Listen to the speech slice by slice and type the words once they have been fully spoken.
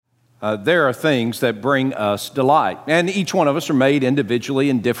There are things that bring us delight. And each one of us are made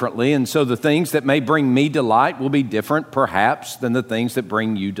individually and differently. And so the things that may bring me delight will be different, perhaps, than the things that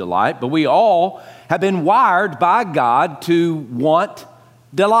bring you delight. But we all have been wired by God to want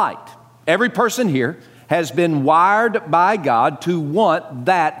delight. Every person here has been wired by God to want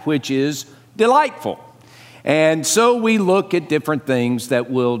that which is delightful. And so we look at different things that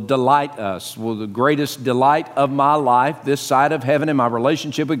will delight us. Well, the greatest delight of my life, this side of heaven in my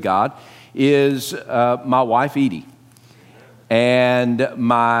relationship with God, is my wife, Edie, and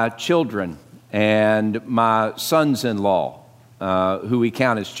my children, and my sons-in-law, who we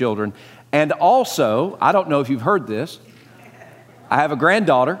count as children. And also, I don't know if you've heard this, I have a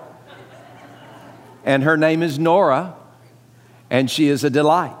granddaughter, and her name is Nora, and she is a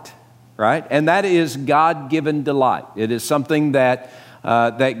delight. Right? And that is God-given delight. It is something that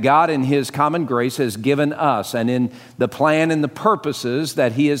God in His common grace has given us. And in the plan and the purposes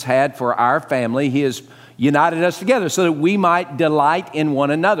that He has had for our family, He has united us together so that we might delight in one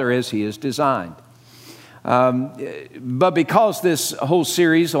another as He has designed. But because this whole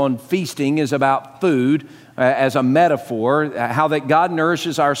series on feasting is about food as a metaphor, how that God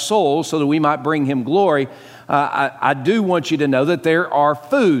nourishes our souls so that we might bring Him glory, I do want you to know that there are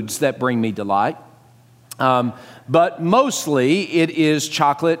foods that bring me delight, but mostly it is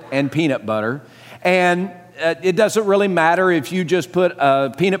chocolate and peanut butter. And it doesn't really matter if you just put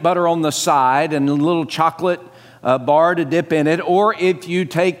peanut butter on the side and a little chocolate bar to dip in it, or if you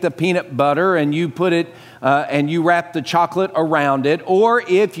take the peanut butter and you put it and you wrap the chocolate around it, or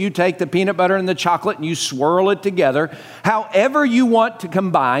if you take the peanut butter and the chocolate and you swirl it together. However you want to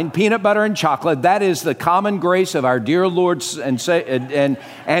combine peanut butter and chocolate, that is the common grace of our dear Lord, and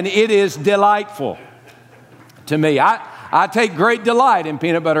it is delightful to me. I take great delight in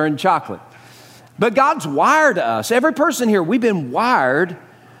peanut butter and chocolate. But God's wired us. Every person here, we've been wired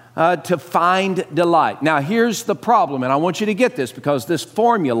to find delight. Now, here's the problem, and I want you to get this because this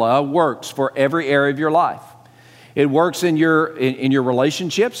formula works for every area of your life. It works in your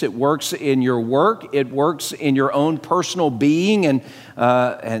relationships. It works in your work. It works in your own personal being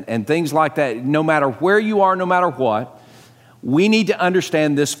and things like that. No matter where you are, no matter what, we need to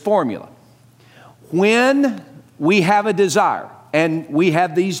understand this formula. When we have a desire, and we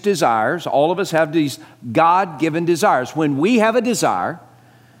have these desires, all of us have these God-given desires. When we have a desire,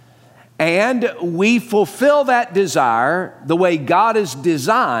 and we fulfill that desire the way God is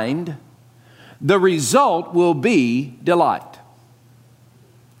designed, the result will be delight.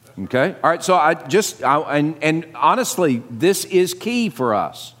 Okay? All right, so and honestly, this is key for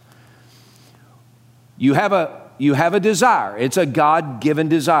us. You have a desire. It's a God-given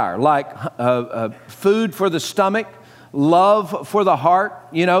desire, like food for the stomach, love for the heart.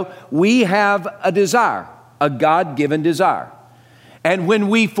 You know, we have a desire, a God-given desire. And when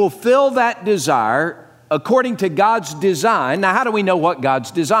we fulfill that desire according to God's design, now how do we know what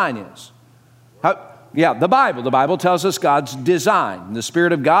God's design is? The Bible. The Bible tells us God's design. The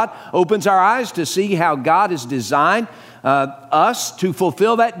Spirit of God opens our eyes to see how God has designed us to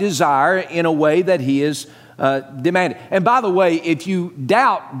fulfill that desire in a way that He is demanded. And by the way, if you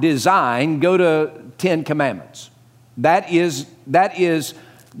doubt design, go to 10 Commandments. That is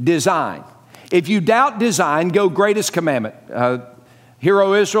design. If you doubt design, go greatest commandment. Hear,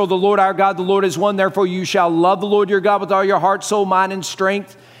 O Israel, the Lord our God, the Lord is one. Therefore you shall love the Lord your God with all your heart, soul, mind, and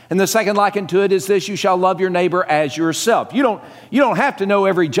strength. And the second likened to it is this: you shall love your neighbor as yourself. You don't have to know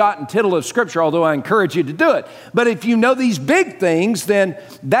every jot and tittle of Scripture, although I encourage you to do it. But if you know these big things, then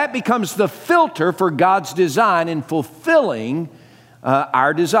that becomes the filter for God's design in fulfilling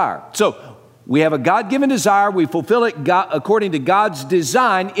our desire. So we have a God-given desire. We fulfill it according to God's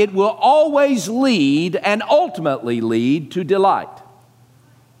design. It will always lead and ultimately lead to delight.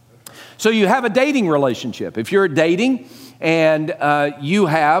 So you have a dating relationship. If you're dating and you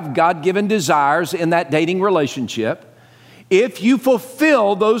have God-given desires in that dating relationship, if you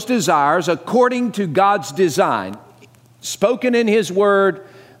fulfill those desires according to God's design, spoken in His Word,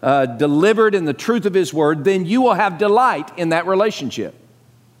 delivered in the truth of His Word, then you will have delight in that relationship.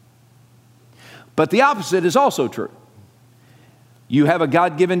 But the opposite is also true. You have a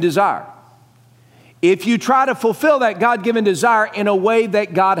God-given desire. If you try to fulfill that God-given desire in a way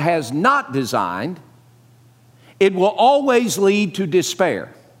that God has not designed, it will always lead to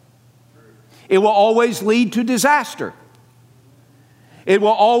despair. It will always lead to disaster. It will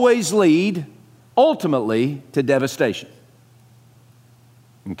always lead, ultimately, to devastation.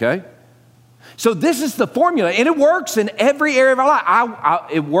 Okay? So this is the formula, and it works in every area of our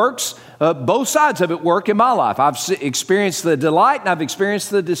life. It works, both sides of it work in my life. I've experienced the delight and I've experienced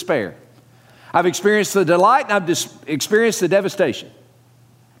the despair. I've experienced the delight and I've experienced the devastation.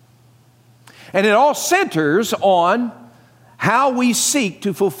 And it all centers on how we seek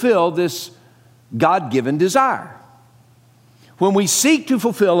to fulfill this God-given desire. When we seek to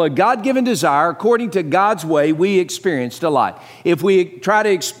fulfill a God-given desire according to God's way, we experience delight. If we try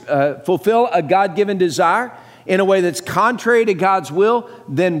to fulfill a God-given desire in a way that's contrary to God's will,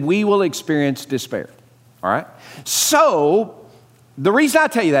 then we will experience despair. All right? So, the reason I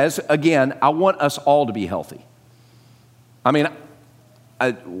tell you that is, again, I want us all to be healthy. I mean,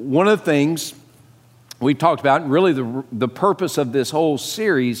 one of the things we talked about, and really the purpose of this whole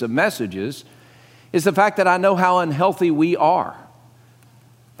series of messages, is the fact that I know how unhealthy we are.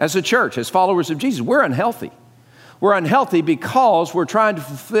 As a church, as followers of Jesus, we're unhealthy. We're unhealthy because we're trying to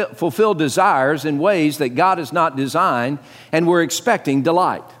fulfill desires in ways that God has not designed, and we're expecting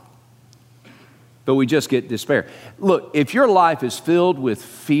delight. But we just get despair. Look, if your life is filled with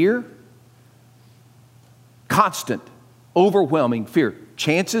fear, constant, overwhelming fear,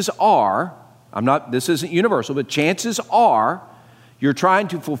 chances are, this isn't universal, but chances are you're trying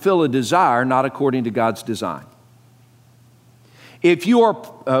to fulfill a desire not according to God's design. If you are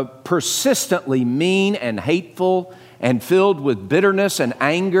persistently mean and hateful and filled with bitterness and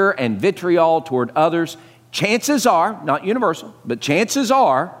anger and vitriol toward others, chances are, not universal, but chances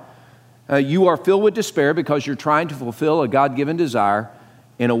are, you are filled with despair because you're trying to fulfill a God-given desire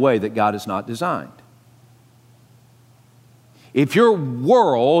in a way that God has not designed. If your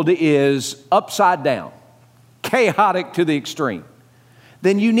world is upside down, chaotic to the extreme,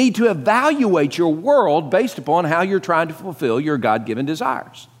 then you need to evaluate your world based upon how you're trying to fulfill your God-given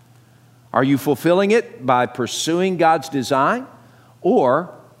desires. Are you fulfilling it by pursuing God's design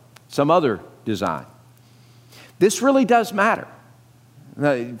or some other design? This really does matter.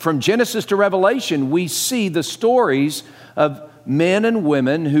 From Genesis to Revelation, we see the stories of men and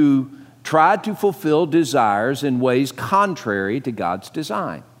women who tried to fulfill desires in ways contrary to God's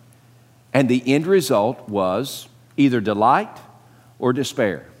design. And the end result was either delight or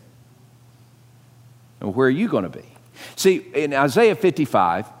despair. And where are you going to be? See, in Isaiah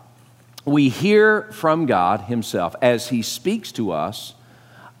 55, we hear from God Himself as He speaks to us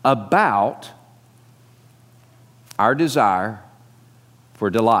about our desire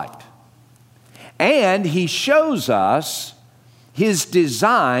for delight. And He shows us His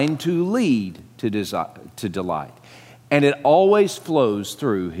design to lead to delight. And it always flows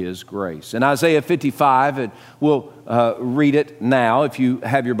through His grace. In Isaiah 55, and we'll read it now. If you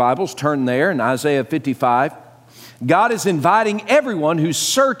have your Bibles, turn there. In Isaiah 55, God is inviting everyone who's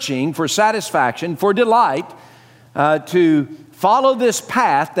searching for satisfaction, for delight, to follow this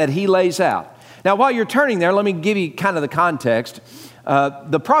path that He lays out. Now, while you're turning there, let me give you kind of the context.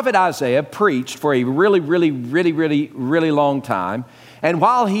 The prophet Isaiah preached for a really long time. And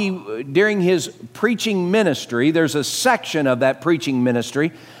while during his preaching ministry, there's a section of that preaching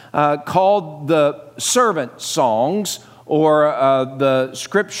ministry called the servant songs, or the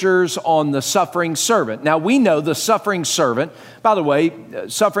scriptures on the suffering servant. Now, we know the suffering servant. By the way,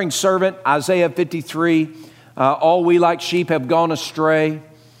 suffering servant, Isaiah 53, all we like sheep have gone astray.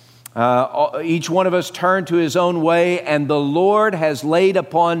 Each one of us turned to his own way, and the Lord has laid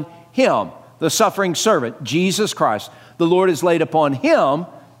upon him, the suffering servant, Jesus Christ, the Lord has laid upon Him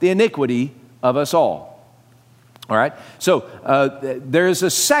the iniquity of us all. All right? So there's a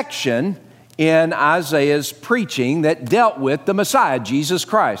section in Isaiah's preaching that dealt with the Messiah, Jesus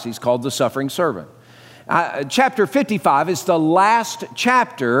Christ. He's called the suffering servant. Chapter 55 is the last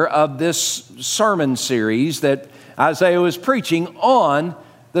chapter of this sermon series that Isaiah was preaching on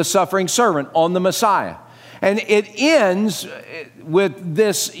the suffering servant, on the Messiah. And it ends with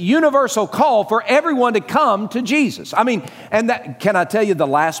this universal call for everyone to come to Jesus. I mean, can I tell you the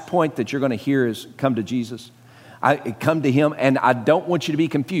last point that you're going to hear is come to Jesus? Come to Him, and I don't want you to be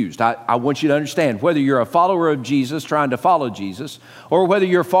confused. I want you to understand, whether you're a follower of Jesus trying to follow Jesus, or whether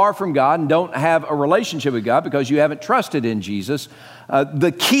you're far from God and don't have a relationship with God because you haven't trusted in Jesus,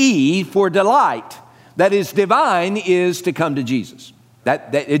 the key for delight that is divine is to come to Jesus.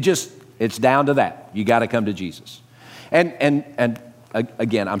 It's down to that. You got to come to Jesus. And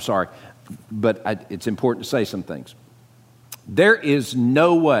again, I'm sorry, but it's important to say some things. There is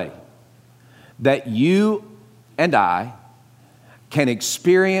no way that you and I can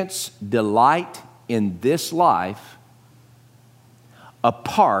experience delight in this life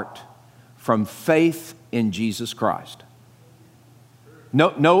apart from faith in Jesus Christ.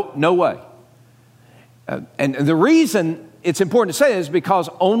 No way. And the reason it's important to say this is because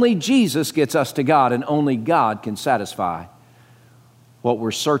only Jesus gets us to God, and only God can satisfy what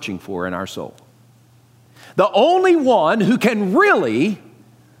we're searching for in our soul. The only one who can really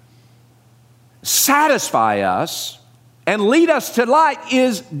satisfy us and lead us to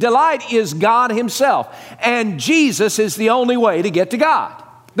delight is God himself. And Jesus is the only way to get to God.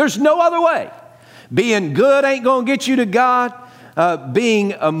 There's no other way. Being good ain't going to get you to God.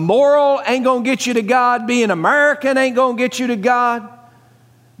 Being moral ain't going to get you to God. Being American ain't going to get you to God.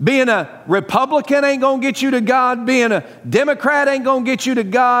 Being a Republican ain't going to get you to God. Being a Democrat ain't going to get you to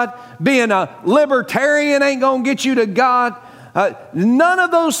God. Being a libertarian ain't going to get you to God. None of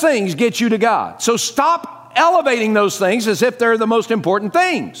those things get you to God. So stop elevating those things as if they're the most important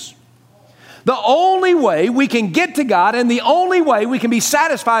things. The only way we can get to God, and the only way we can be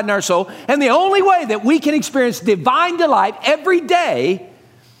satisfied in our soul, and the only way that we can experience divine delight every day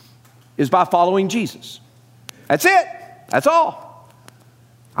is by following Jesus. That's it. That's all.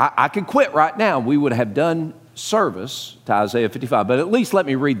 I could quit right now. We would have done service to Isaiah 55, but at least let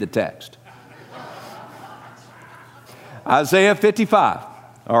me read the text. Isaiah 55.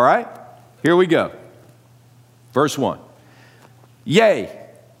 All right? Here we go. Verse 1. Yea,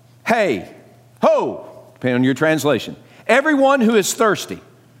 hey, ho, depending on your translation. Everyone who is thirsty,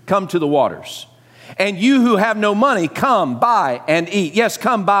 come to the waters. And you who have no money, come buy and eat. Yes,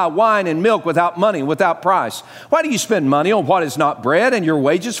 come buy wine and milk without money, without price. Why do you spend money on what is not bread, and your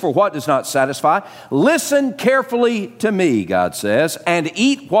wages for what does not satisfy? Listen carefully to me, God says, and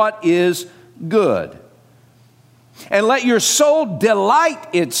eat what is good. And let your soul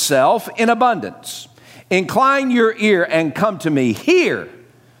delight itself in abundance. Incline your ear and come to me. Hear,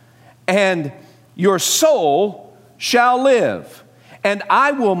 and your soul shall live. And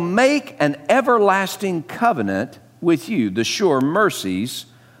I will make an everlasting covenant with you, the sure mercies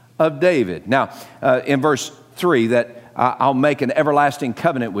of David. Now, in verse 3, that I'll make an everlasting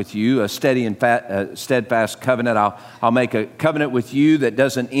covenant with you, a steady and steadfast covenant. I'll make a covenant with you that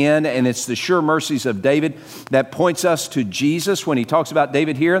doesn't end, and it's the sure mercies of David that points us to Jesus. When he talks about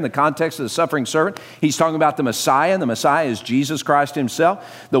David here in the context of the suffering servant, he's talking about the Messiah, and the Messiah is Jesus Christ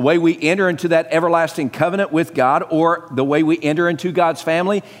himself. The way we enter into that everlasting covenant with God, or the way we enter into God's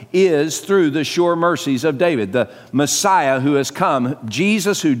family, is through the sure mercies of David, the Messiah who has come,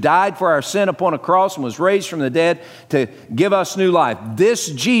 Jesus who died for our sin upon a cross and was raised from the dead to give us new life. This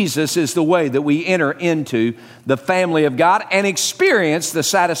Jesus is the way that we enter into the family of God and experience the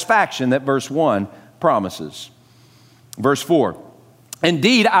satisfaction that verse 1 promises. Verse 4,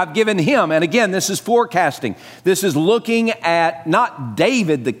 indeed, I've given him, and again, this is forecasting. This is looking at not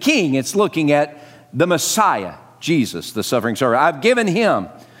David the king, it's looking at the Messiah, Jesus, the suffering servant. I've given him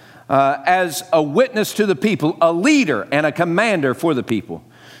as a witness to the people, a leader and a commander for the people.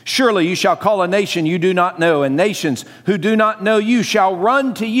 Surely you shall call a nation you do not know, and nations who do not know you shall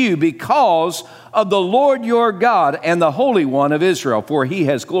run to you because of the Lord your God and the Holy One of Israel, for he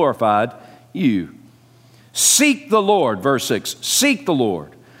has glorified you. Seek the Lord, verse 6, seek the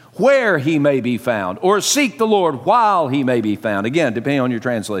Lord where he may be found, or seek the Lord while he may be found. Again, depending on your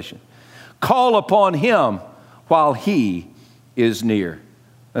translation. Call upon him while he is near.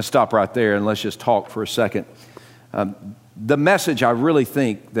 Let's stop right there and let's just talk for a second. The message, I really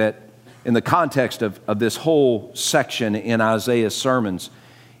think that in the context of this whole section in Isaiah's sermons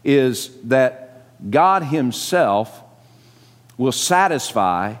is that God himself will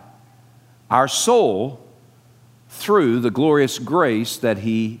satisfy our soul through the glorious grace that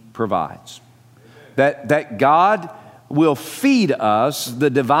he provides. That God will feed us the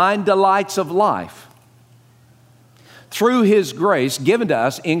divine delights of life through his grace given to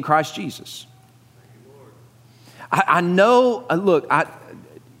us in Christ Jesus. I know, look,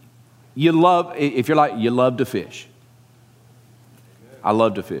 you love, if you're like, you love to fish. I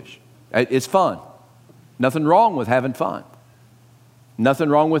love to fish. It's fun. Nothing wrong with having fun. Nothing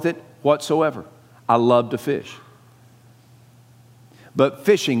wrong with it whatsoever. I love to fish. But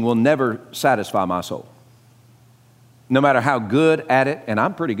fishing will never satisfy my soul. No matter how good at it, and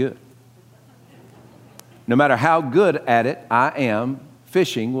I'm pretty good. No matter how good at it I am,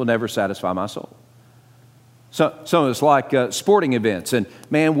 fishing will never satisfy my soul. So it's like sporting events, and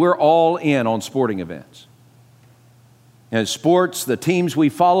man, we're all in on sporting events. And sports, the teams we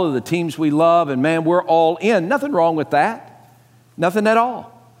follow, the teams we love, and man, we're all in. Nothing wrong with that. Nothing at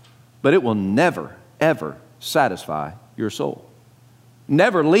all. But it will never, ever satisfy your soul.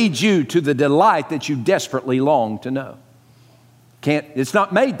 Never lead you to the delight that you desperately long to know. It's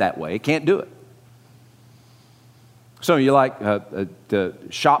not made that way. It can't do it. Some of you like to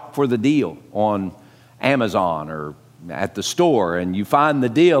shop for the deal on Amazon or at the store, and you find the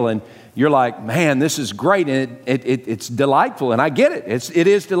deal and you're like, man, this is great, and it's delightful, and I get it. It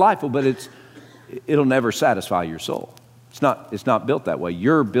is delightful, but it'll never satisfy your soul. It's not built that way.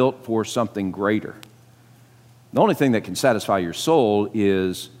 You're built for something greater. The only thing that can satisfy your soul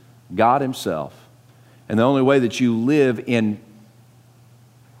is God himself And the only way that you live in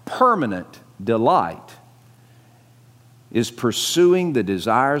permanent delight is pursuing the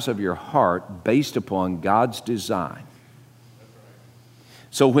desires of your heart based upon God's design.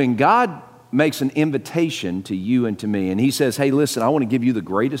 So when God makes an invitation to you and to me, and He says, hey, listen, I want to give you the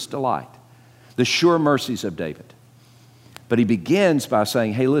greatest delight, the sure mercies of David. But He begins by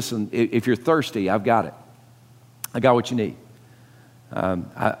saying, hey, listen, if you're thirsty, I've got it. I got what you need.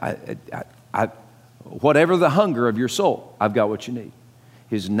 Whatever the hunger of your soul, I've got what you need.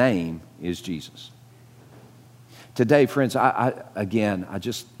 His name is Jesus. Today, friends, I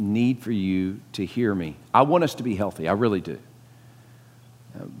just need for you to hear me. I want us to be healthy. I really do.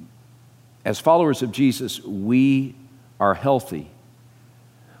 As followers of Jesus, we are healthy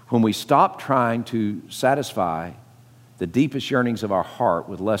when we stop trying to satisfy the deepest yearnings of our heart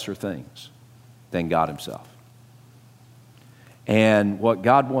with lesser things than God Himself. And what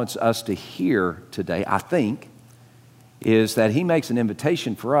God wants us to hear today, I think, is that He makes an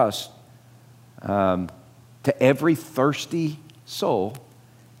invitation for us to every thirsty soul.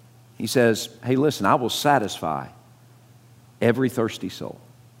 He says, hey, listen, I will satisfy every thirsty soul.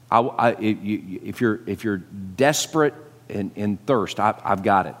 If you're desperate in thirst, I've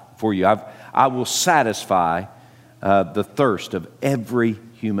got it for you. I will satisfy the thirst of every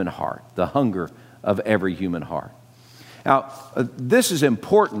human heart, the hunger of every human heart. Now, this is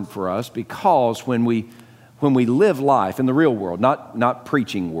important for us because when we live life in the real world, not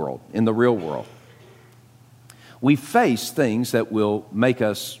preaching world, in the real world, we face things that will make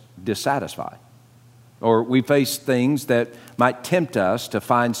us dissatisfied. Or we face things that might tempt us to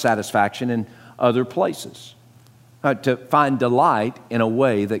find satisfaction in other places, to find delight in a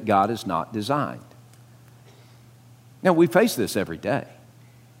way that God has not designed. Now, we face this every day.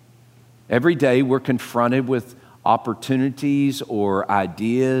 Every day we're confronted with opportunities or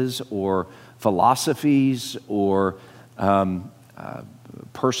ideas or philosophies or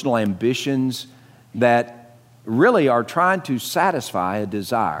personal ambitions that really are trying to satisfy a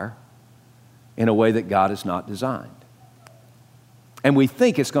desire in a way that God has not designed. And we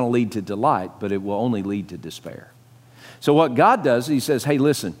think it's going to lead to delight, but it will only lead to despair. So what God does, He says, hey,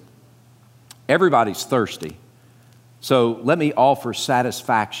 listen, everybody's thirsty, so let me offer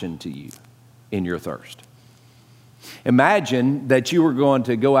satisfaction to you in your thirst. Imagine that you were going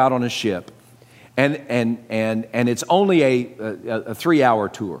to go out on a ship, and it's only a 3-hour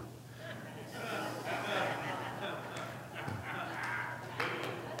tour.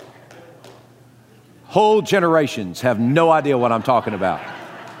 Whole generations have no idea what I'm talking about.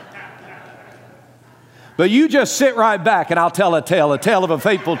 But you just sit right back and I'll tell a tale of a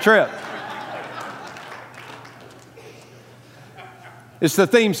fateful trip. It's the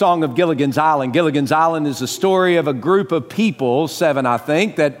theme song of Gilligan's Island. Gilligan's Island is the story of a group of people, 7 I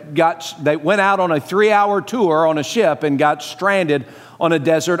think, that went out on a 3-hour tour on a ship and got stranded on a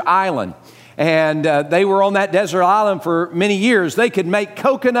desert island. And they were on that desert island for many years. They could make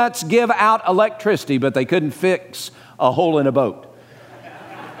coconuts give out electricity, but they couldn't fix a hole in a boat.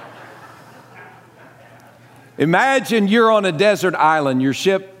 Imagine you're on a desert island. Your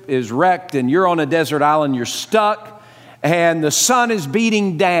ship is wrecked and you're on a desert island. You're stuck and the sun is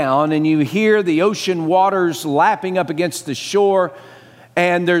beating down and you hear the ocean waters lapping up against the shore.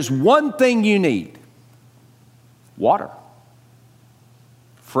 And there's one thing you need: water.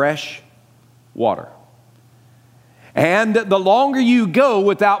 Fresh water. And the longer you go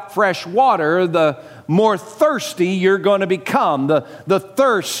without fresh water, the more thirsty you're going to become. The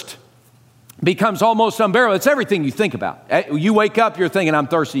thirst becomes almost unbearable. It's everything you think about. You wake up, you're thinking, I'm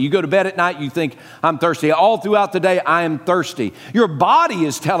thirsty. You go to bed at night, you think, I'm thirsty. All throughout the day, I am thirsty. Your body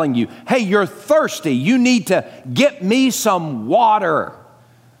is telling you, hey, you're thirsty. You need to get me some water.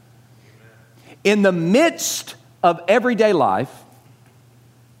 In the midst of everyday life,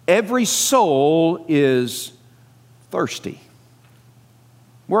 every soul is thirsty.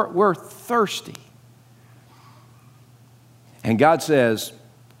 We're thirsty. And God says,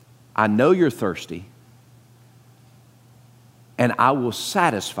 I know you're thirsty, and I will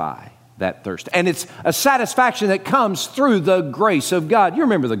satisfy that thirst. And it's a satisfaction that comes through the grace of God. You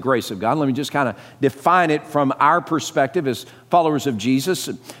remember the grace of God. Let me just kind of define it from our perspective as followers of Jesus.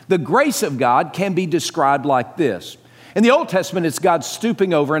 The grace of God can be described like this. In the Old Testament, it's God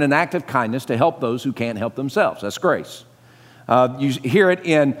stooping over in an act of kindness to help those who can't help themselves. That's grace. You hear it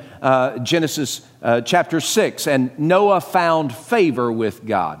in Genesis chapter 6. And Noah found favor with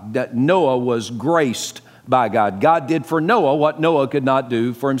God. That Noah was graced by God. God did for Noah what Noah could not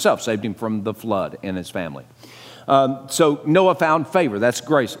do for himself. Saved him from the flood and his family. So Noah found favor. That's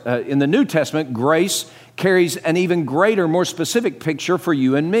grace. In the New Testament, grace carries an even greater, more specific picture for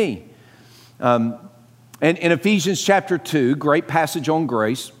you and me. And in Ephesians chapter 2, great passage on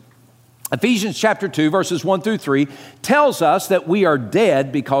grace, Ephesians chapter 2, verses 1 through 3, tells us that we are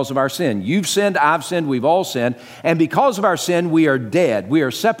dead because of our sin. You've sinned, I've sinned, we've all sinned. And because of our sin, we are dead. We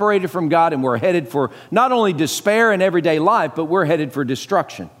are separated from God, and we're headed for not only despair in everyday life, but we're headed for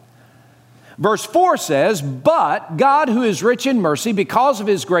destruction. Verse 4 says, "But God, who is rich in mercy, because of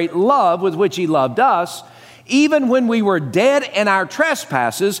His great love with which He loved us, even when we were dead in our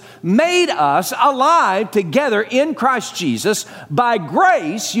trespasses, made us alive together in Christ Jesus. By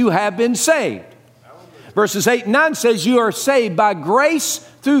grace you have been saved." Verses 8 and 9 says, "You are saved by grace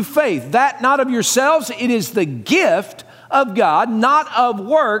through faith, that not of yourselves, it is the gift of God, not of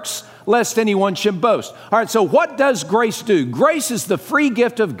works, lest anyone should boast." All right, so what does grace do? Grace is the free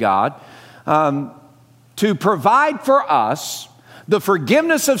gift of God to provide for us the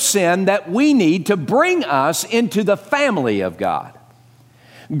forgiveness of sin that we need to bring us into the family of God.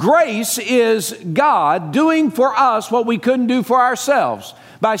 Grace is God doing for us what we couldn't do for ourselves.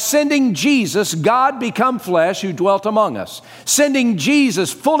 By sending Jesus, God become flesh who dwelt among us. Sending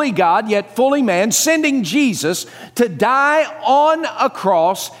Jesus, fully God yet fully man, sending Jesus to die on a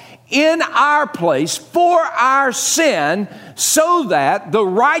cross in our place for our sin, so that the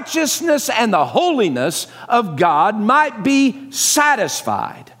righteousness and the holiness of God might be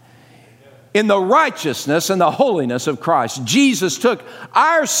satisfied in the righteousness and the holiness of Christ. Jesus took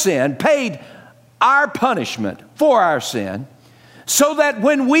our sin, paid our punishment for our sin, so that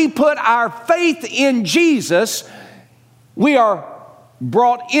when we put our faith in Jesus, we are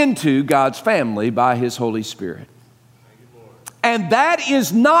brought into God's family by His Holy Spirit. And that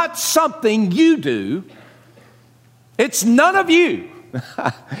is not something you do. It's none of you.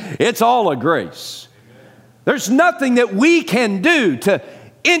 It's all a grace. There's nothing that we can do to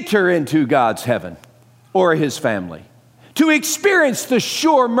enter into God's heaven or His family, to experience the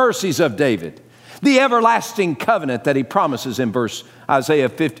sure mercies of David, the everlasting covenant that He promises in Isaiah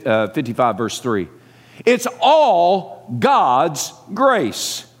 55, verse 3. It's all God's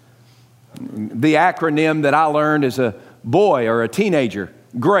grace. The acronym that I learned as a boy or a teenager,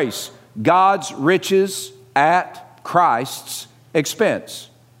 GRACE, God's riches at Christ's expense.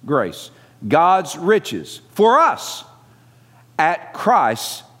 Grace. God's riches for us at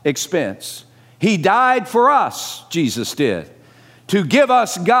Christ's expense. He died for us, Jesus did, to give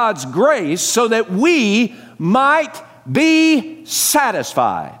us God's grace so that we might be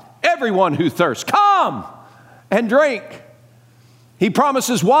satisfied. Everyone who thirsts, come and drink. He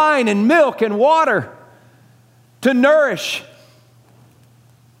promises wine and milk and water to nourish,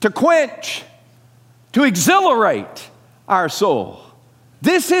 to quench, to exhilarate our soul.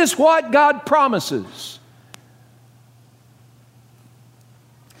 This is what God promises.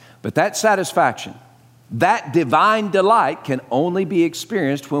 But that satisfaction, that divine delight can only be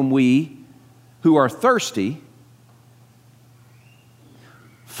experienced when we who are thirsty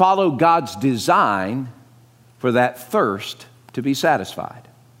follow God's design for that thirst to be satisfied.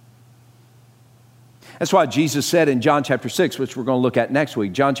 That's why Jesus said in John chapter 6, which we're going to look at next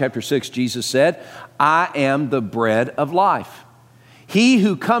week, John chapter 6, Jesus said, "I am the bread of life. He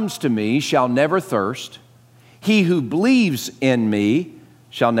who comes to me shall never thirst. He who believes in me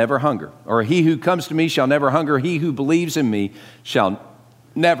shall never hunger." Or he who comes to me shall never hunger. He who believes in me shall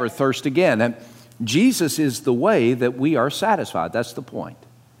never thirst again. And Jesus is the way that we are satisfied. That's the point.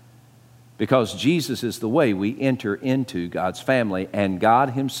 Because Jesus is the way we enter into God's family, and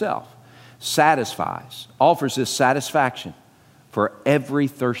God Himself satisfies, offers this satisfaction for every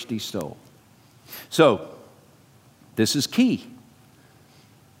thirsty soul. So, this is key.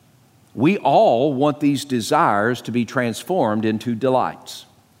 We all want these desires to be transformed into delights.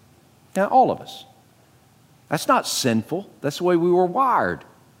 Now, all of us. That's not sinful. That's the way we were wired.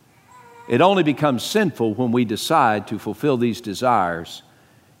 It only becomes sinful when we decide to fulfill these desires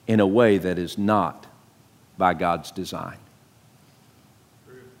in a way that is not by God's design.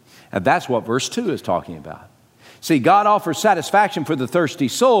 And that's what verse 2 is talking about. See, God offers satisfaction for the thirsty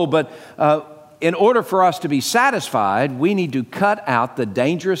soul, but in order for us to be satisfied, we need to cut out the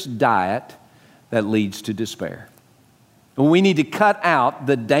dangerous diet that leads to despair. We need to cut out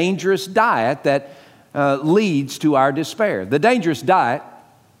the dangerous diet that leads to our despair. The dangerous diet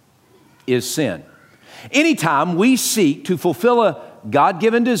is sin. Anytime we seek to fulfill a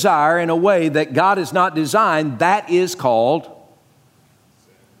God-given desire in a way that God has not designed, that is called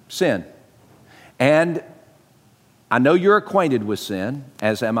sin. And I know you're acquainted with sin,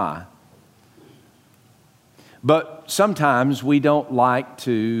 as am I. But sometimes we don't like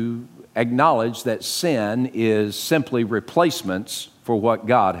to acknowledge that sin is simply replacements for what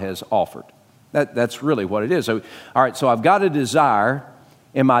God has offered. That's really what it is. So, all right, so I've got a desire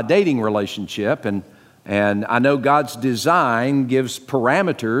in my dating relationship, and And I know God's design gives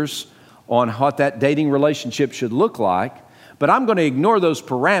parameters on what that dating relationship should look like, but I'm going to ignore those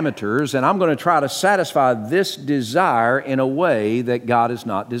parameters and I'm going to try to satisfy this desire in a way that God has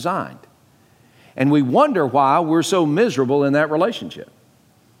not designed. And we wonder why we're so miserable in that relationship.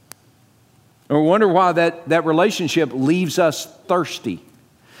 Or we wonder why that relationship leaves us thirsty.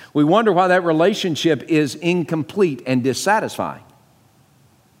 We wonder why that relationship is incomplete and dissatisfying.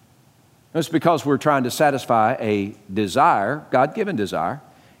 It's because we're trying to satisfy a desire, God-given desire,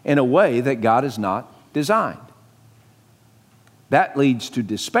 in a way that God has not designed. That leads to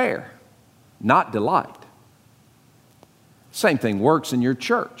despair, not delight. Same thing works in your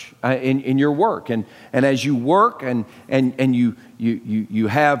church, in your work. And as you work and you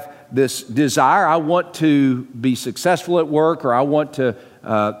have this desire, I want to be successful at work, or I want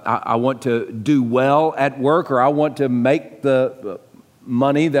to do well at work, or I want to make the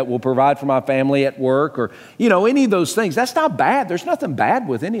money that will provide for my family at work, or, any of those things. That's not bad. There's nothing bad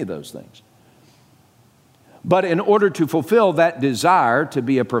with any of those things. But in order to fulfill that desire to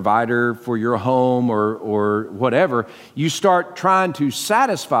be a provider for your home or whatever, you start trying to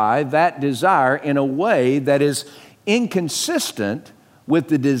satisfy that desire in a way that is inconsistent with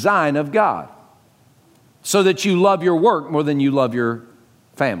the design of God, so that you love your work more than you love your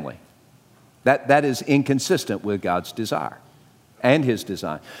family. That is inconsistent with God's desire and His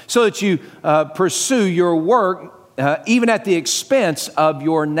design. So that you pursue your work even at the expense of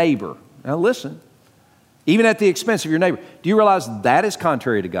your neighbor. Now listen. Even at the expense of your neighbor. Do you realize that is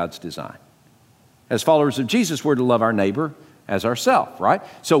contrary to God's design? As followers of Jesus, we're to love our neighbor as ourselves, right?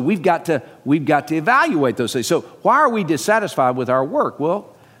 So we've got to evaluate those things. So why are we dissatisfied with our work?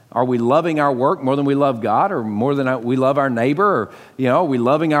 Well, are we loving our work more than we love God, or more than we love our neighbor? Or, are we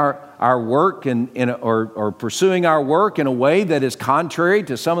loving our work or pursuing our work in a way that is contrary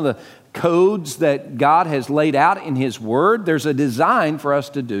to some of the codes that God has laid out in His Word? There's a design for us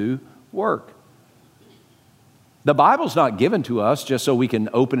to do work. The Bible's not given to us just so we can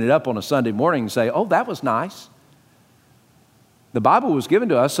open it up on a Sunday morning and say, oh, that was nice. The Bible was given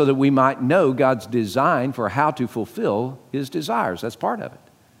to us so that we might know God's design for how to fulfill His desires. That's part of it.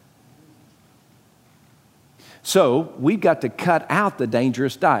 So we've got to cut out the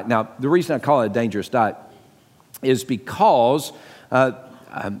dangerous diet. Now, the reason I call it a dangerous diet is because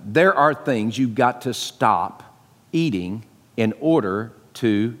there are things you've got to stop eating in order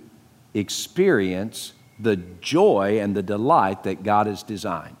to experience the joy and the delight that God has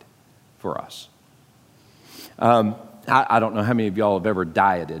designed for us. I don't know how many of y'all have ever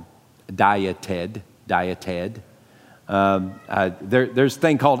dieted. There's a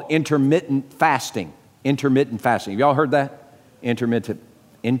thing called intermittent fasting. Intermittent fasting. Have y'all heard that?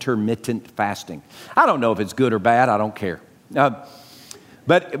 Intermittent fasting. I don't know if it's good or bad. I don't care.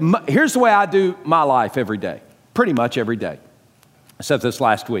 But here's the way I do my life every day. Pretty much every day. Except this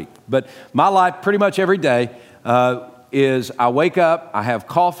last week. But my life pretty much every day is I wake up, I have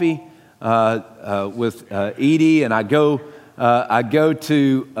coffee with Edie, and I go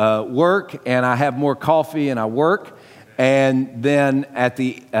to work, and I have more coffee, and I work, and then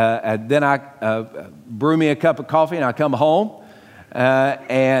I brew me a cup of coffee, and I come home,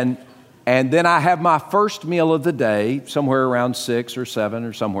 and then I have my first meal of the day somewhere around 6 or 7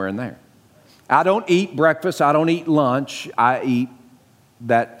 or somewhere in there. I don't eat breakfast. I don't eat lunch. I eat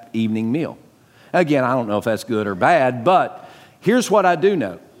that evening meal. Again, I don't know if that's good or bad, but here's what I do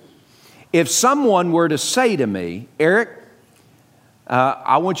know. If someone were to say to me, Eric,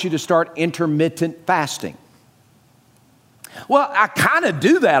 I want you to start intermittent fasting. Well, I kind of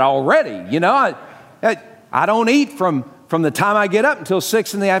do that already. I don't eat from the time I get up until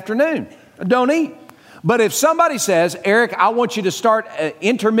 6 in the afternoon. I don't eat. But if somebody says, Eric, I want you to start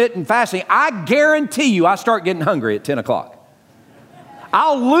intermittent fasting, I guarantee you I start getting hungry at 10 o'clock.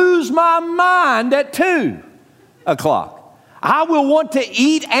 I'll lose my mind at 2 o'clock. I will want to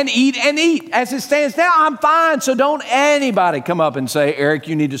eat and eat and eat. As it stands now, I'm fine. So don't anybody come up and say, Eric,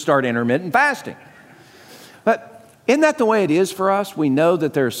 you need to start intermittent fasting. But isn't that the way it is for us? We know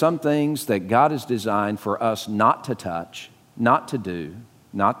that there are some things that God has designed for us not to touch, not to do,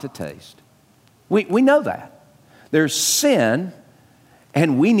 not to taste. We know that. There's sin,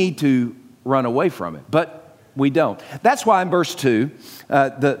 and we need to run away from it. But we don't. That's why in verse 2,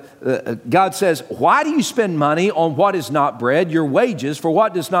 God says, why do you spend money on what is not bread, your wages for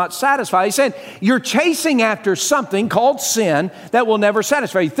what does not satisfy? He said, you're chasing after something called sin that will never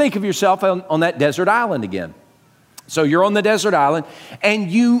satisfy. You think of yourself on that desert island again. So you're on the desert island, and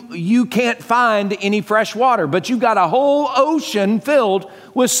you can't find any fresh water, but you've got a whole ocean filled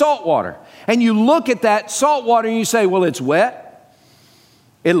with salt water. And you look at that salt water and you say, well, it's wet.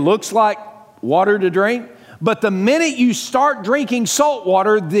 It looks like water to drink. But the minute you start drinking salt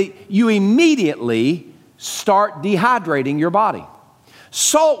water, you immediately start dehydrating your body.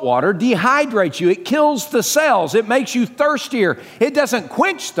 Salt water dehydrates you. It kills the cells. It makes you thirstier. It doesn't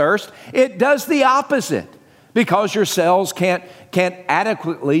quench thirst. It does the opposite because your cells can't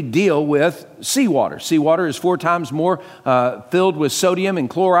adequately deal with seawater. Seawater is 4 times more filled with sodium and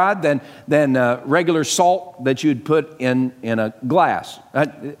chloride than regular salt that you'd put in a glass.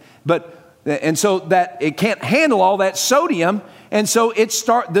 And so that it can't handle all that sodium, and so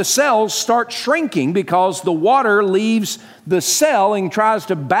the cells start shrinking because the water leaves the cell and tries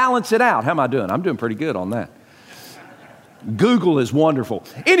to balance it out. How am I doing? I'm doing pretty good on that. Google is wonderful.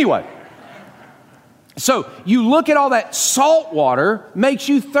 Anyway, so you look at all that salt water makes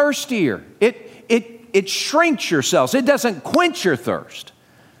you thirstier. It shrinks your cells. It doesn't quench your thirst.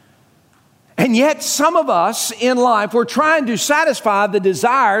 And yet some of us in life, we're trying to satisfy the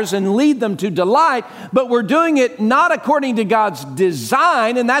desires and lead them to delight, but we're doing it not according to God's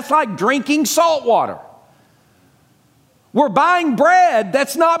design, and that's like drinking salt water. We're buying bread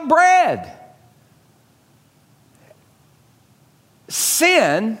that's not bread.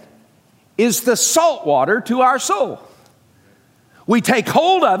 Sin is the salt water to our soul. We take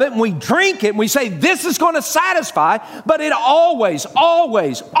hold of it and we drink it and we say, this is going to satisfy, but it always,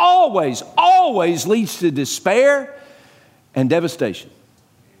 always, always, always leads to despair and devastation.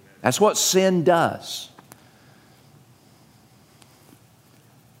 That's what sin does.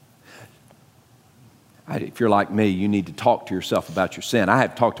 If you're like me, you need to talk to yourself about your sin. I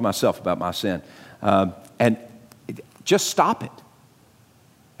have talked to myself about my sin. And just stop it.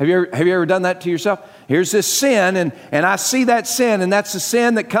 Have you ever done that to yourself? Here's this sin, and I see that sin, and that's the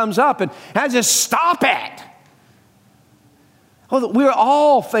sin that comes up, and I just stop it. Well, we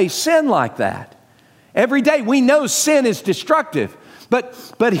all face sin like that. Every day we know sin is destructive.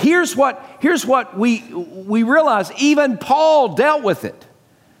 But here's what we realize. Even Paul dealt with it.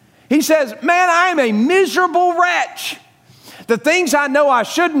 He says, man, I am a miserable wretch. The things I know I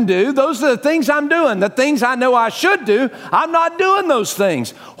shouldn't do, those are the things I'm doing. The things I know I should do, I'm not doing those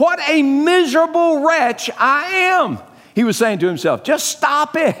things. What a miserable wretch I am. He was saying to himself, just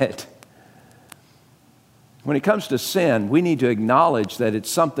stop it. When it comes to sin, we need to acknowledge that it's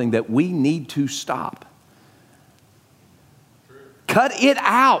something that we need to stop. Cut it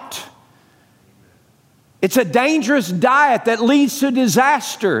out. It's a dangerous diet that leads to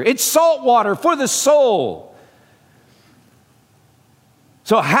disaster. It's salt water for the soul.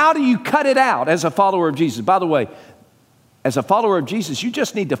 So how do you cut it out as a follower of Jesus? By the way, as a follower of Jesus, you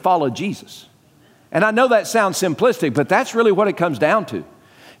just need to follow Jesus. And I know that sounds simplistic, but that's really what it comes down to.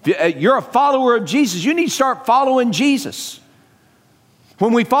 If you're a follower of Jesus, you need to start following Jesus.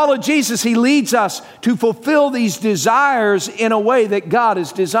 When we follow Jesus, He leads us to fulfill these desires in a way that God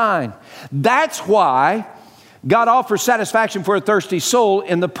has designed. That's why God offers satisfaction for a thirsty soul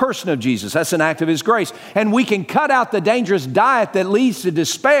in the person of Jesus. That's an act of His grace. And we can cut out the dangerous diet that leads to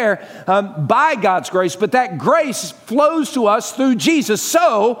despair by God's grace, but that grace flows to us through Jesus.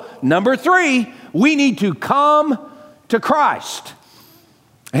 So, number 3, we need to come to Christ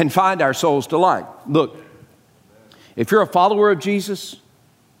and find our soul's delight. Look, if you're a follower of Jesus,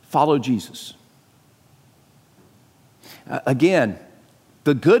 follow Jesus. Again,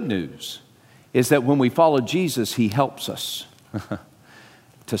 the good news is that when we follow Jesus, He helps us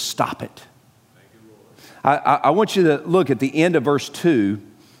to stop it. I want you to look at the end of verse 2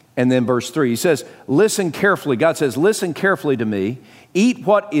 and then verse 3. He says, listen carefully. God says, listen carefully to me. Eat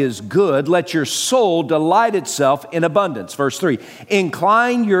what is good. Let your soul delight itself in abundance. Verse 3,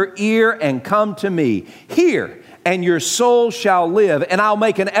 incline your ear and come to me. Hear, and your soul shall live, and I'll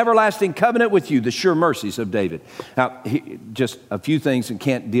make an everlasting covenant with you, the sure mercies of David. Now, just a few things, and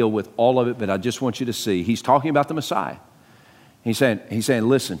can't deal with all of it, but I just want you to see. He's talking about the Messiah. He's saying,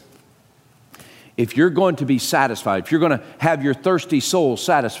 listen, if you're going to be satisfied, if you're going to have your thirsty soul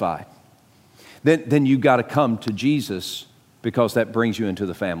satisfied, then you've got to come to Jesus, because that brings you into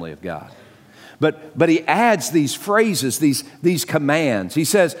the family of God. But he adds these phrases, these commands. He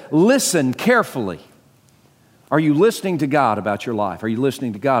says, listen carefully. Are you listening to God about your life? Are you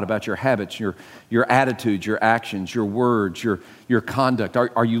listening to God about your habits, your attitudes, your actions, your words, your conduct?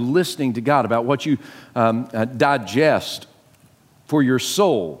 Are you listening to God about what you digest for your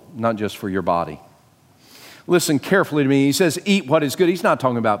soul, not just for your body? Listen carefully to me. He says, eat what is good. He's not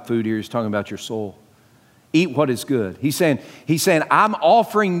talking about food here. He's talking about your soul. Eat what is good. He's saying, I'm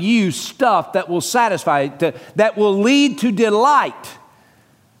offering you stuff that will satisfy, that will lead to delight.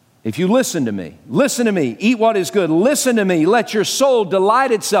 If you listen to me, eat what is good, listen to me, let your soul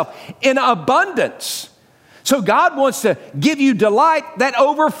delight itself in abundance. So God wants to give you delight that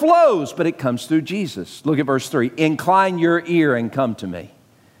overflows, but it comes through Jesus. Look at verse 3. Incline your ear and come to me.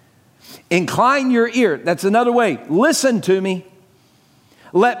 Incline your ear. That's another way. Listen to me.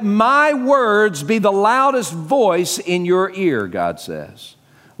 Let my words be the loudest voice in your ear, God says.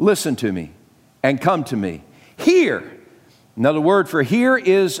 Listen to me and come to me. Hear. Another word for hear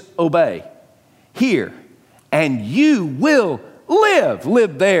is obey. Hear, and you will live.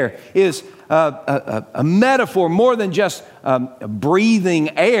 Live there is a metaphor more than just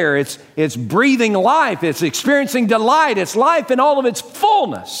breathing air. It's breathing life. It's experiencing delight. It's life in all of its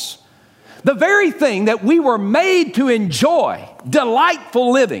fullness. The very thing that we were made to enjoy,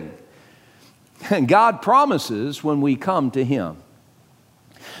 delightful living. And God promises when we come to Him.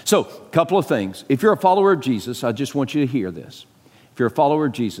 So, a couple of things. If you're a follower of Jesus, I just want you to hear this. If you're a follower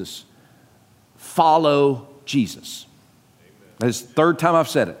of Jesus, follow Jesus. That's the third time I've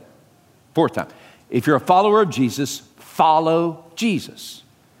said it. Fourth time. If you're a follower of Jesus, follow Jesus.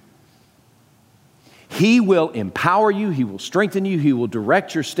 He will empower you. He will strengthen you. He will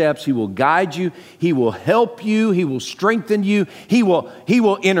direct your steps. He will guide you. He will help you. He will strengthen you. He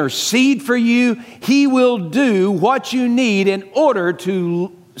will intercede for you. He will do what you need in order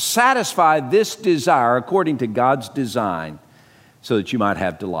to satisfy this desire according to God's design so that you might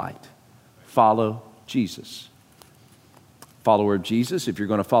have delight. Follow Jesus. Follower of Jesus, if you're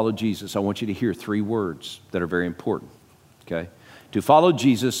going to follow Jesus, I want you to hear three words that are very important. Okay? To follow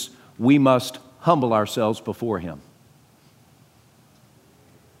Jesus, we must humble ourselves before Him.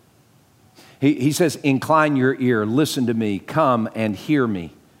 He says, incline your ear, listen to me, come and hear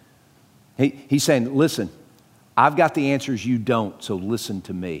me. He's saying, listen, I've got the answers you don't, so listen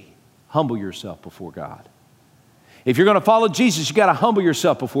to me. Humble yourself before God. If you're going to follow Jesus, you've got to humble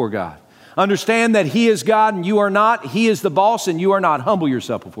yourself before God. Understand that He is God and you are not. He is the boss and you are not. Humble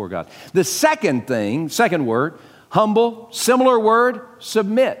yourself before God. The second word, humble, similar word,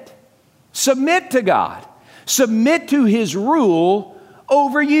 submit. Submit to God. Submit to His rule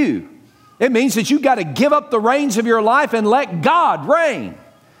over you. It means that you've got to give up the reins of your life and let God reign.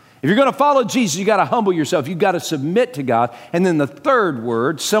 If you're going to follow Jesus, you've got to humble yourself. You've got to submit to God. And then the third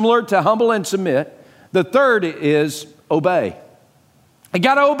word, similar to humble and submit, the third is obey. You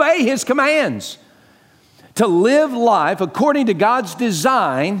got to obey His commands. To live life according to God's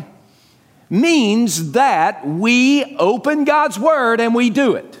design means that we open God's Word and we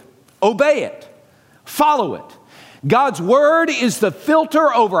do it. Obey it. Follow it. God's Word is the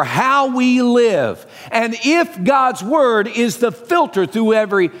filter over how we live. And if God's Word is the filter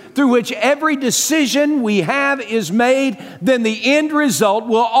through which every decision we have is made, then the end result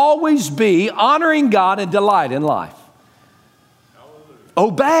will always be honoring God and delight in life.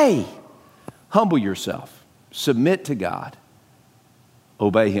 Obey. Humble yourself. Submit to God.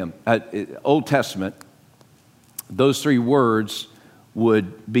 Obey Him. Old Testament, those three words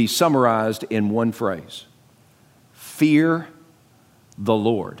would be summarized in one phrase. Fear the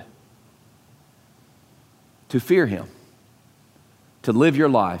Lord. To fear Him. To live your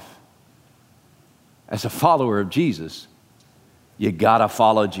life as a follower of Jesus, you gotta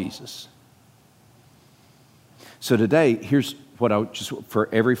follow Jesus. So today, here's what I just, for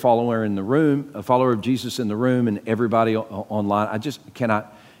every follower in the room, a follower of Jesus in the room and everybody online, can I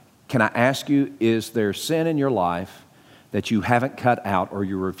ask you, is there sin in your life that you haven't cut out or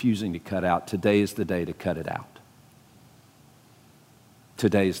you're refusing to cut out? Today is the day to cut it out.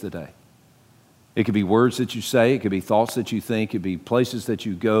 Today is the day. It could be words that you say, it could be thoughts that you think, it could be places that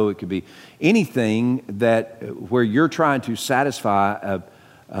you go, it could be anything where you're trying to satisfy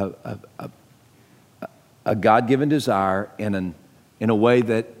a God-given desire in a way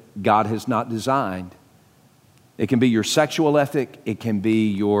that God has not designed. It can be your sexual ethic. It can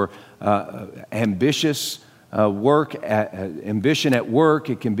be your ambitious ambition at work.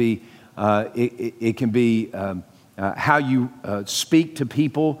 It can be how you speak to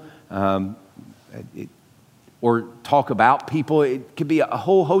people or talk about people. It could be a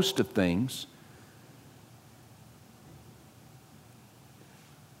whole host of things.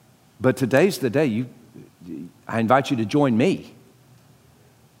 But today's the day I invite you to join me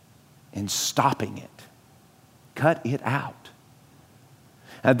in stopping it. Cut it out.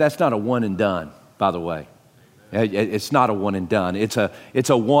 And that's not a one and done, by the way. It's not a one and done. It's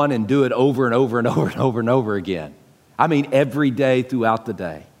a one and do it over and over and over and over and over again. I mean, every day throughout the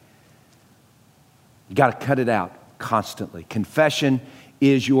day. You got to cut it out constantly. Confession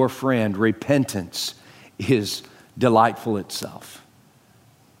is your friend. Repentance is delightful itself.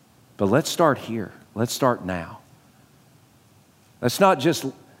 But let's start here. Let's start now. Let's not just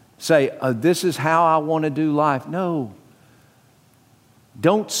say, this is how I want to do life. No.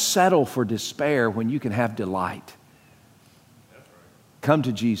 Don't settle for despair when you can have delight. Come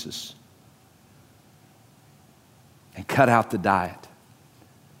to Jesus and cut out the diet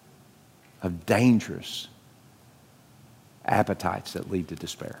of dangerous appetites that lead to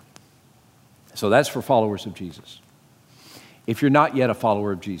despair. So that's for followers of Jesus. If you're not yet a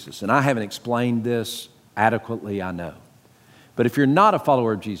follower of Jesus, and I haven't explained this adequately, I know. But if you're not a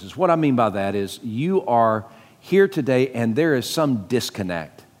follower of Jesus, what I mean by that is you are here today and there is some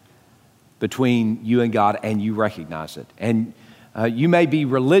disconnect between you and God, and you recognize it. And you may be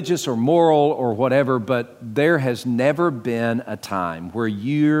religious or moral or whatever, but there has never been a time where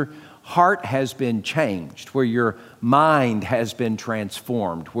your heart has been changed, where your mind has been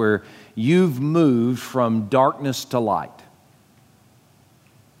transformed, where you've moved from darkness to light,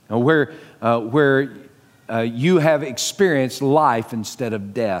 where you have experienced life instead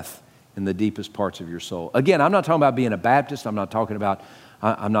of death in the deepest parts of your soul. Again, I'm not talking about being a Baptist. I'm not talking about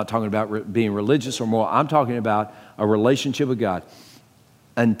being religious or moral. I'm talking about a relationship with God.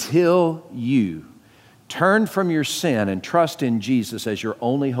 Until you turn from your sin and trust in Jesus as your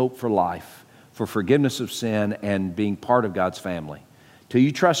only hope for life, for forgiveness of sin and being part of God's family, till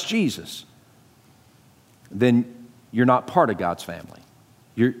you trust Jesus, then you're not part of God's family.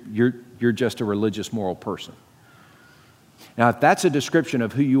 You're just a religious, moral person. Now, if that's a description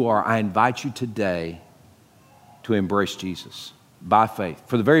of who you are, I invite you today to embrace Jesus by faith.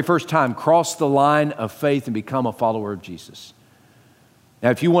 For the very first time, cross the line of faith and become a follower of Jesus. Now,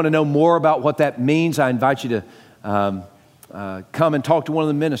 if you want to know more about what that means, I invite you to come and talk to one of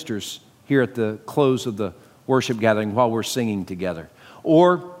the ministers here at the close of the worship gathering while we're singing together.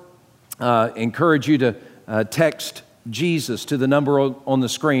 Or encourage you to text Jesus to the number on the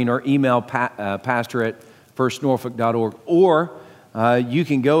screen, or email pastor@firstnorfolk.org. Or you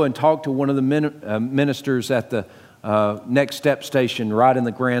can go and talk to one of the ministers at the Next Step station right in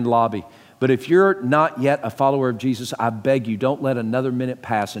the grand lobby. But if you're not yet a follower of Jesus, I beg you, don't let another minute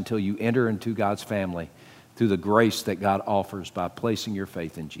pass until you enter into God's family through the grace that God offers by placing your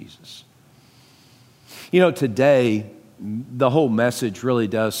faith in Jesus. You know, today, the whole message really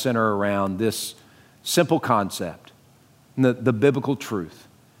does center around this simple concept, the biblical truth,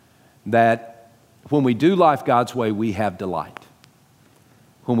 that when we do life God's way, we have delight.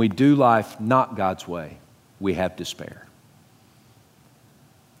 When we do life not God's way, we have despair.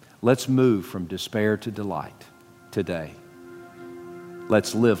 Let's move from despair to delight today.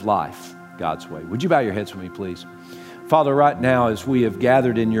 Let's live life God's way. Would you bow your heads with me, please? Father, right now, as we have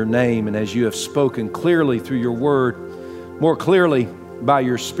gathered in your name and as you have spoken clearly through your word, more clearly by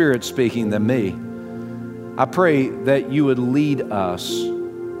your Spirit speaking than me, I pray that you would lead us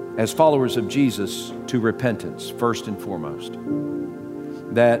as followers of Jesus to repentance, first and foremost.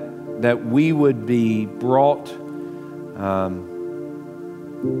 That we would be brought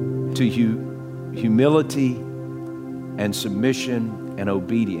to humility and submission and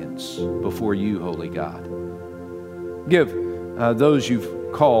obedience before you, holy God. Give those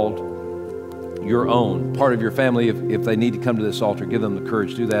you've called your own, part of your family, if they need to come to this altar, give them the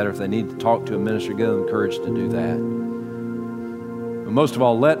courage to do that. Or if they need to talk to a minister, give them the courage to do that. But most of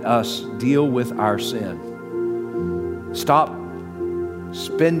all, let us deal with our sin. Stop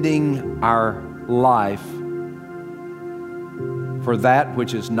spending our life for that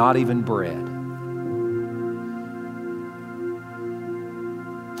which is not even bread.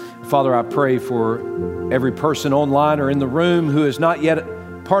 Father, I pray for every person online or in the room who is not yet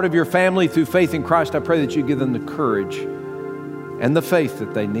part of your family through faith in Christ. I pray that you give them the courage and the faith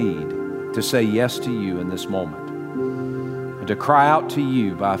that they need to say yes to you in this moment, and to cry out to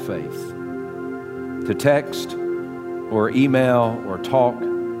you by faith, to text or email or talk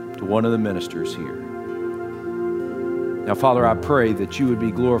to one of the ministers here. Now, Father, I pray that you would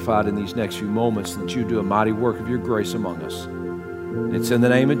be glorified in these next few moments, that you do a mighty work of your grace among us. It's in the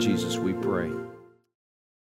name of Jesus we pray.